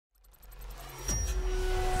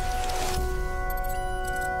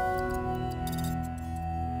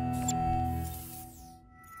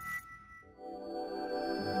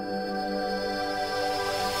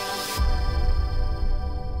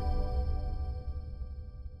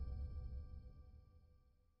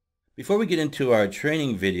Before we get into our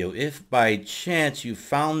training video, if by chance you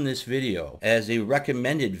found this video as a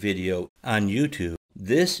recommended video on YouTube,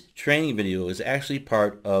 this training video is actually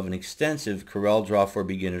part of an extensive CorelDRAW for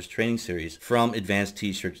Beginners training series from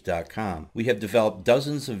AdvancedTshirts.com. We have developed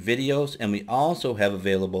dozens of videos, and we also have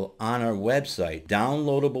available on our website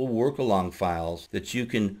downloadable work-along files that you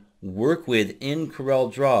can work with in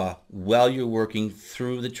CorelDRAW while you're working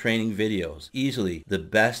through the training videos. Easily the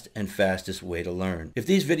best and fastest way to learn. If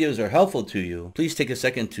these videos are helpful to you, please take a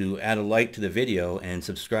second to add a like to the video and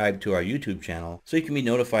subscribe to our YouTube channel so you can be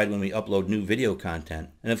notified when we upload new video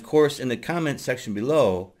content. And of course, in the comment section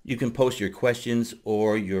below, you can post your questions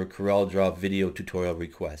or your CorelDRAW video tutorial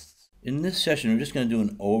requests. In this session, we're just going to do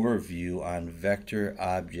an overview on vector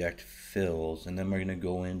object fills, and then we're going to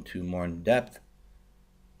go into more in-depth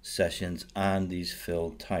sessions on these fill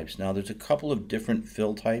types. Now there's a couple of different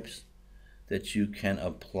fill types that you can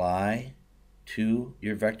apply to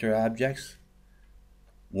your vector objects.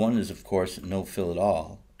 One is of course no fill at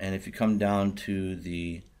all, and if you come down to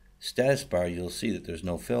the status bar you'll see that there's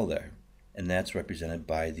no fill there, and that's represented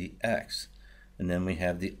by the X. And then we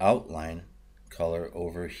have the outline color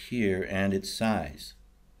over here and its size.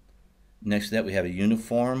 Next to that we have a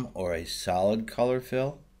uniform or a solid color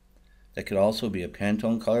fill. That could also be a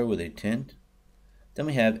Pantone color with a tint. Then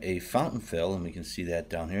we have a fountain fill, and we can see that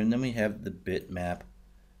down here. And then we have the Bitmap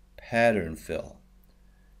pattern fill.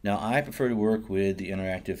 Now I prefer to work with the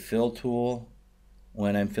interactive fill tool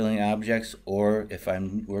when I'm filling objects, or if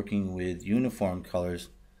I'm working with uniform colors,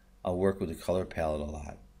 I'll work with the color palette a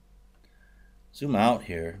lot. Zoom out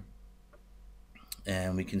here,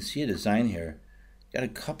 and we can see a design here. Got a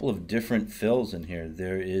couple of different fills in here.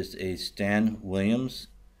 There is a Stan Williams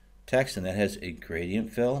text, and that has a gradient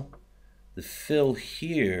fill. The fill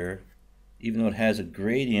here, even though it has a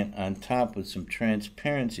gradient on top with some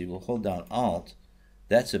transparency, we'll hold down Alt.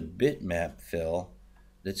 That's a bitmap fill.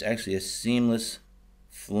 That's actually a seamless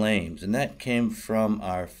flames, and that came from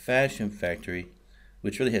our Fashion Factory,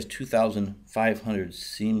 which really has 2,500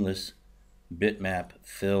 seamless bitmap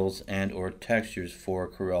fills and or textures for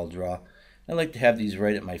CorelDRAW. I like to have these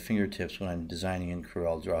right at my fingertips when I'm designing in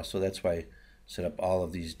CorelDRAW, so that's why I set up all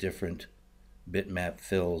of these different bitmap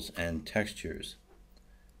fills and textures.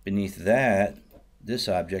 Beneath that, this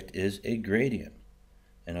object is a gradient,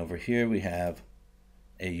 and over here we have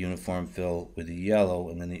a uniform fill with the yellow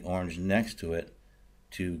and then the orange next to it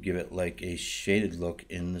to give it like a shaded look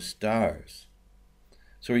in the stars.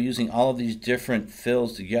 So we're using all of these different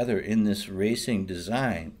fills together in this racing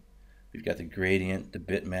design. We've got the gradient, the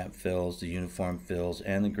bitmap fills, the uniform fills,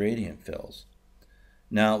 and the gradient fills.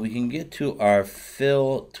 Now we can get to our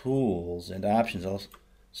fill tools and options. I'll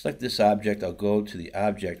select this object, I'll go to the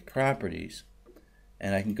object properties,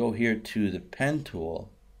 and I can go here to the pen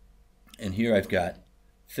tool, and here I've got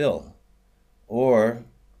fill. Or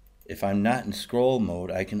if I'm not in scroll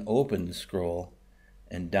mode, I can open the scroll,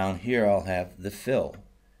 and down here I'll have the fill,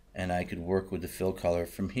 and I could work with the fill color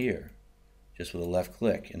from here just with a left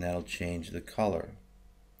click, and that'll change the color.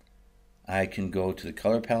 I can go to the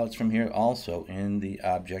color palettes from here also in the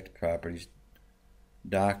object properties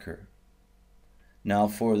docker. Now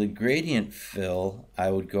for the gradient fill,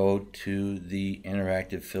 I would go to the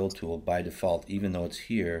interactive fill tool by default, even though it's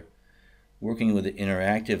here. Working with it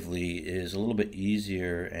interactively is a little bit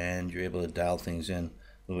easier, and you're able to dial things in a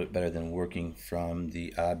little bit better than working from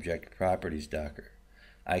the object properties docker.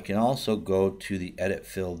 I can also go to the edit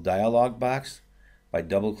fill dialog box by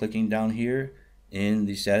double clicking down here in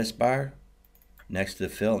the status bar next to the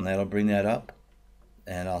fill, and that'll bring that up,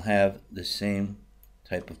 and I'll have the same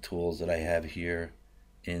type of tools that I have here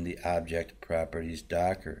in the object properties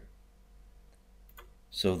docker.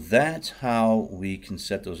 So that's how we can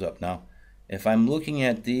set those up. Now if I'm looking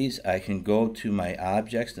at these, I can go to my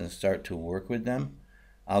objects and start to work with them.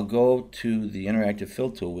 I'll go to the interactive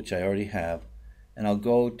fill tool, which I already have, and I'll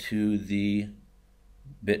go to the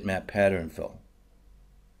bitmap pattern fill,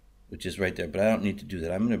 which is right there, but I don't need to do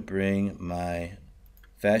that. I'm going to bring my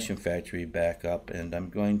Fashion Factory back up, and I'm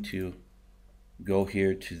going to go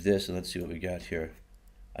here to this, and let's see what we got here.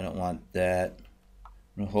 I don't want that. I'm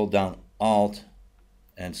going to hold down Alt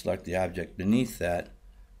and select the object beneath that.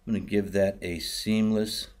 I'm going to give that a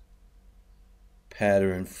seamless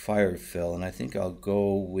pattern fire fill, and I think I'll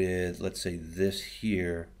go with, let's say, this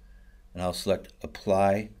here, and I'll select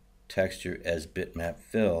apply texture as bitmap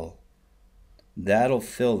fill. That'll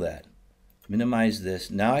fill that. Minimize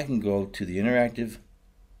this. Now I can go to the interactive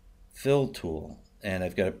fill tool, and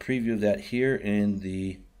I've got a preview of that here in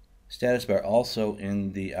the status bar, also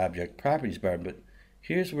in the object properties bar. But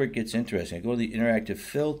here's where it gets interesting. I go to the interactive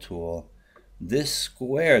fill tool, This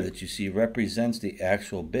square that you see represents the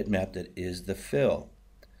actual bitmap that is the fill.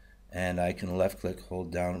 And I can left click,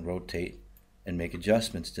 hold down, rotate, and make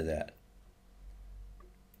adjustments to that.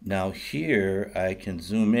 Now here I can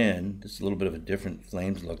zoom in. It's a little bit of a different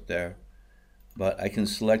flames look there. But I can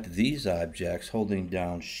select these objects holding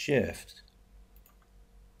down Shift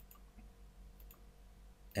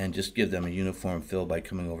and just give them a uniform fill by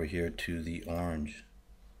coming over here to the orange,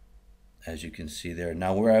 as you can see there.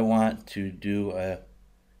 Now where I want to do a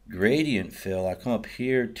gradient fill, I come up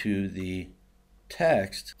here to the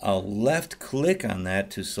text. I'll left click on that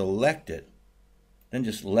to select it, then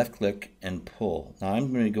just left click and pull. Now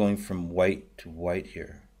I'm going to be going from white to white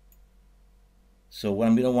here. So what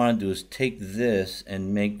I'm going to want to do is take this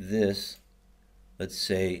and make this, let's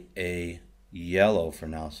say, a yellow for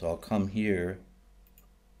now. So I'll come here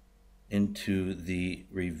into the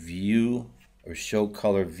review or show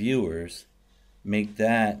color viewers, make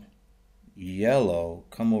that yellow,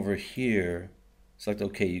 come over here, select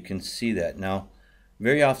OK. You can see that. Now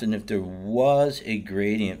very often if there was a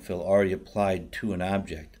gradient fill already applied to an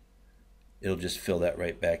object, it'll just fill that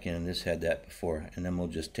right back in, and this had that before. And then we'll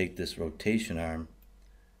just take this rotation arm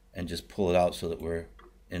and just pull it out so that we're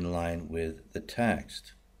in line with the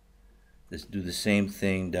text. Let's do the same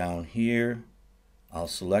thing down here. I'll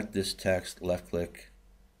select this text, left click,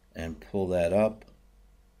 and pull that up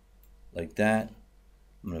like that.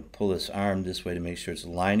 I'm going to pull this arm this way to make sure it's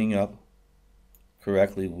lining up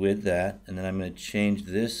correctly with that, and then I'm going to change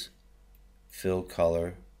this fill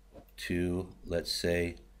color to, let's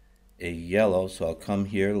say, a yellow. So I'll come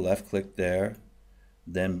here, left click there,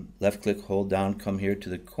 then left click, hold down, come here to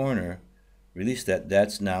the corner, release that.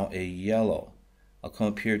 That's now a yellow. I'll come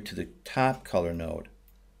up here to the top color node,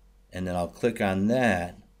 and then I'll click on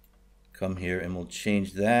that, come here, and we'll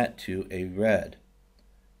change that to a red.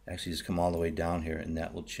 Actually, just come all the way down here, and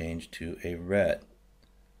that will change to a red.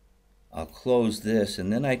 I'll close this,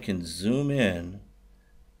 and then I can zoom in,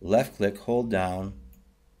 left click, hold down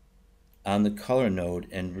on the color node,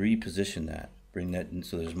 and reposition that. Bring that in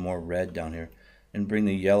so there's more red down here, and bring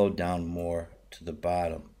the yellow down more to the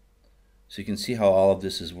bottom. So you can see how all of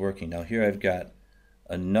this is working. Now here I've got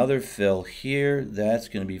another fill here. That's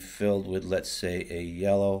going to be filled with, let's say, a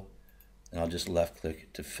yellow, and I'll just left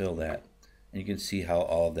click to fill that. And you can see how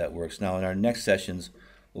all of that works. Now in our next sessions,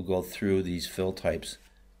 we'll go through these fill types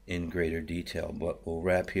in greater detail, but we'll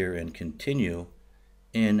wrap here and continue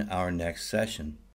in our next session.